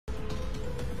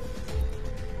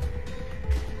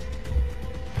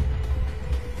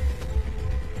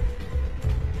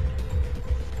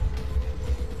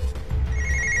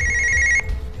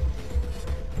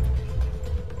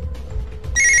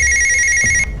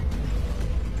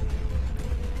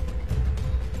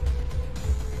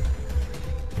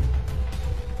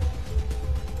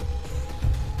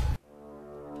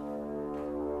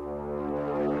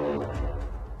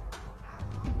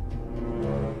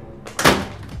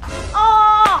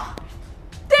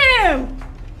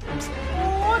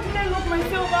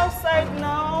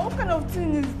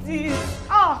is this?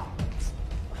 Ah!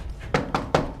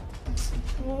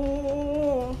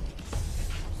 Oh.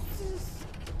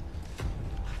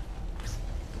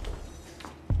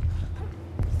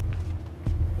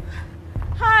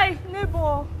 Hi,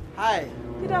 neighbor. Hi.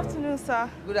 Good afternoon, sir.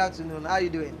 Good afternoon. How are you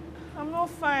doing? I'm not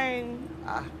fine.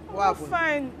 What happened?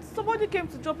 Fine. Somebody came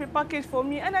to drop a package for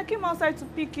me and I came outside to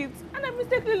pick it and I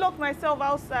mistakenly locked myself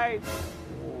outside.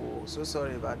 Oh, so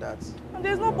sorry about that. And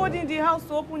there's nobody in the house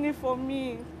to open it for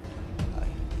me.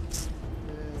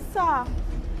 Sir,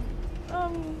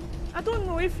 I don't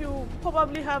know if you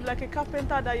probably have like a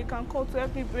carpenter that you can call to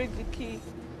help me break the key.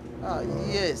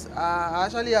 Yes. I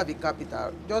actually have a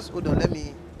carpenter. Just hold on. Let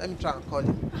me try and call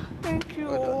him. Thank you.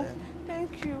 Hold on,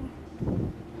 Thank you.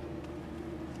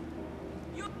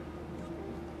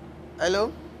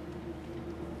 Hello?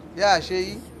 Yeah,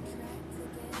 Sheyi.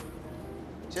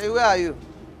 Sheyi, where are you?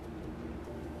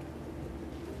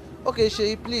 Okay,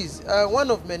 Sheyi, please. One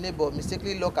of my neighbors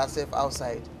mistakenly locked herself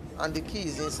outside and the key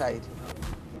is inside.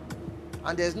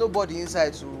 And there's nobody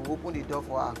inside to open the door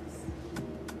for her.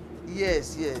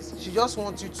 Yes. She just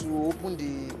wants you to open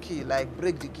the key, like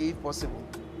break the key if possible.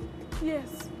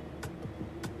 Yes.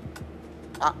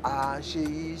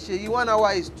 Sheyi, 1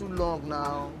 hour is too long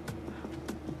now.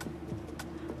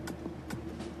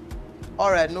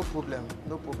 Alright, no problem.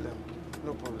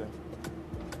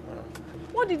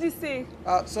 What did he say?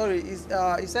 Sorry, he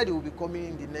said he will be coming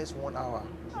in the next 1 hour.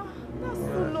 That's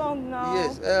too long now.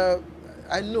 Yes,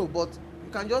 I know, but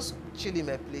you can just chill him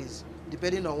a place,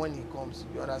 depending on when he comes.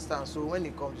 You understand? So when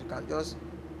he comes, you can just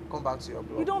come back to your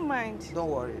block. You don't mind?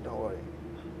 Don't worry.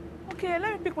 Okay,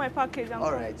 let me pick my package and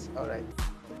all right.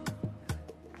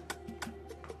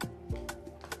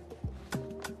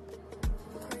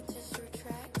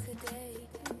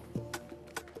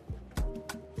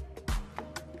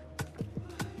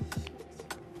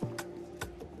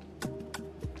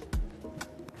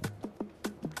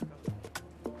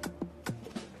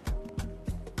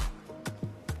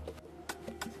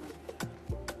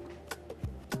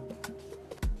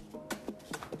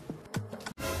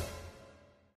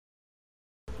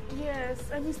 Yes,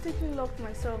 I mistakenly locked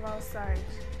myself outside.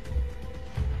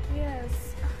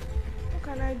 Yes. What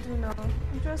can I do now?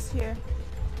 I'm just here.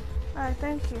 Alright,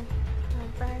 thank you.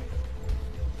 Bye.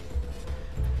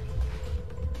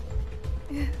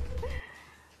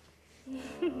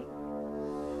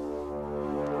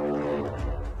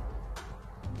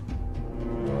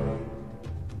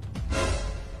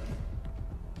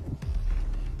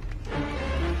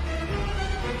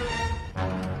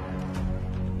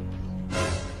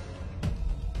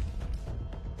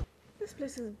 This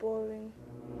place is boring.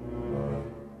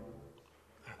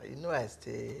 You know I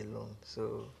stay alone,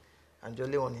 so I'm the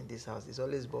only one in this house. It's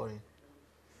always boring.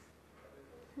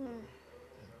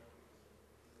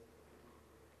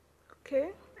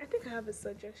 Okay, I think I have a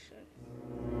suggestion.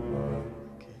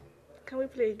 Okay. Can we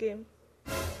play a game?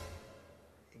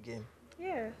 A game?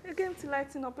 Yeah, a game to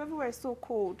lighten up. Everywhere is so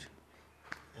cold.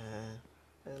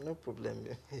 No problem.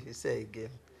 If you say a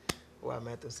game, why am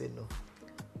I to say no?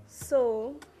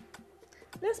 So,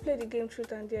 let's play the game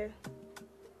Truth and Dare.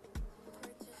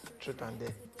 Truth and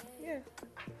Dare? Yeah.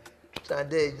 Truth and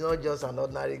Dare is not just an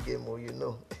ordinary game, you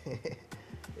know.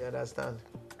 You understand?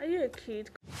 Are you a kid?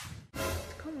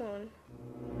 Come on.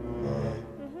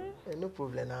 No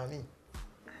problem. I mean.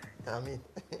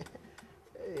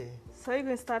 Hey. So you're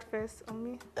going to start first on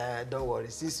me? Don't worry.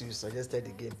 Since you suggested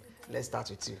the game, let's start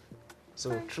with you.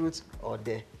 So, fine. Truth or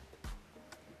dare?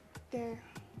 Dare.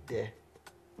 Dare.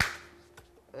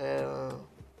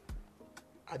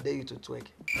 I dare you to twerk.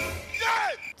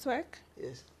 Twerk?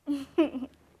 Yes.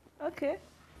 Okay.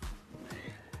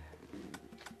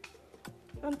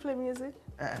 Want to play music?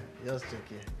 Just twerk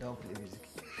here. Don't play music.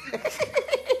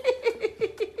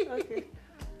 Okay.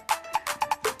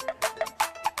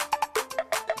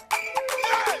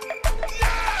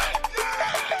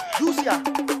 Lucia!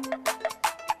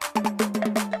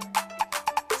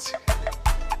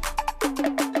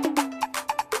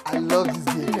 I love this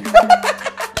game.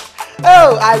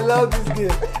 Oh, I love this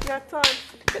game. Your turn.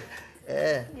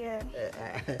 Yeah.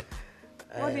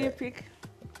 What do you pick?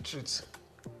 Truth.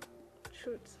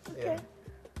 Truth. Okay. Yeah.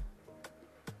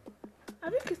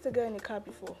 Have you kissed a girl in a car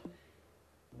before?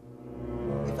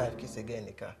 If I've kissed a girl in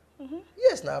the car?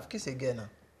 Yes, now I've kissed a girl now.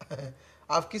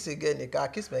 I've kissed a girl in the car. I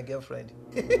kissed my girlfriend.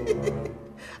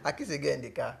 I kissed a girl in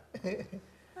the car.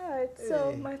 Alright,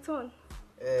 so my turn.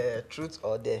 Truth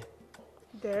or dare?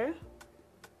 Dare?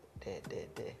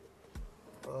 Dare.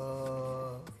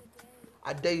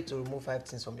 I dare you to remove 5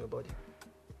 things from your body.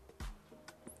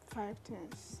 5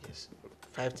 things? Yes,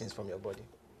 5 things from your body.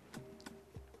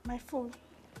 My phone.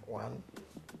 1,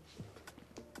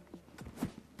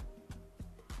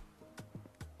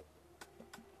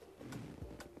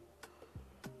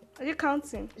 Are you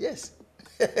counting? Yes.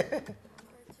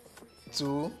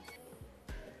 2.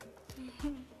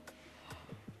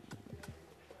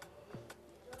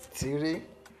 3.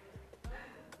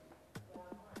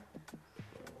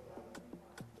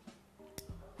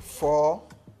 4.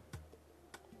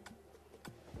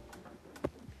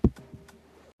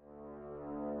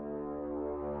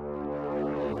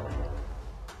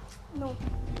 No.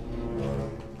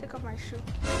 Take off my shoe.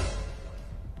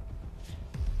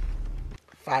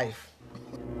 5.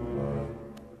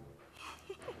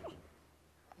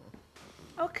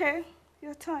 Okay,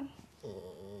 your turn.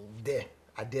 Dare.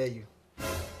 I dare you.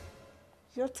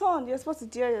 Your turn. You're supposed to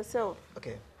dare yourself.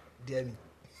 Okay. Dare me.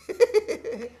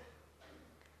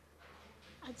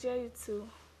 I dare you to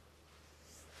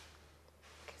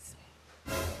kiss me.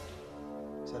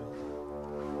 Sorry.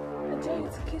 I dare you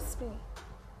to kiss me.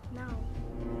 Now.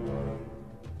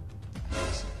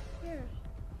 Yeah.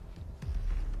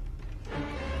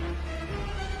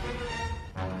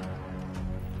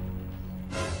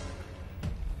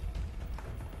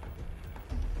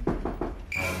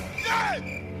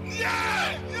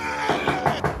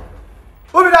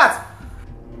 Who be that?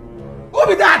 Who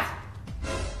be that?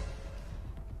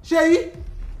 Shay? He's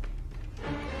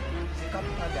a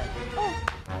capital guy. Oh.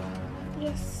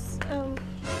 Yes. Let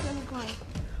me go and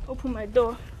open my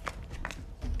door.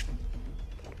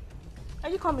 Are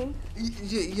you coming?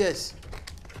 Yes.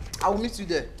 I will meet you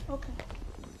there. Okay.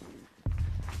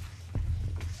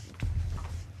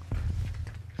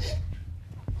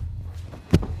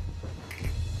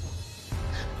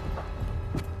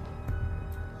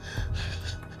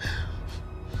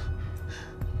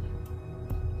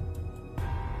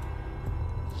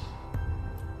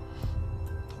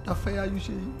 How fair are you,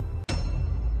 Shay?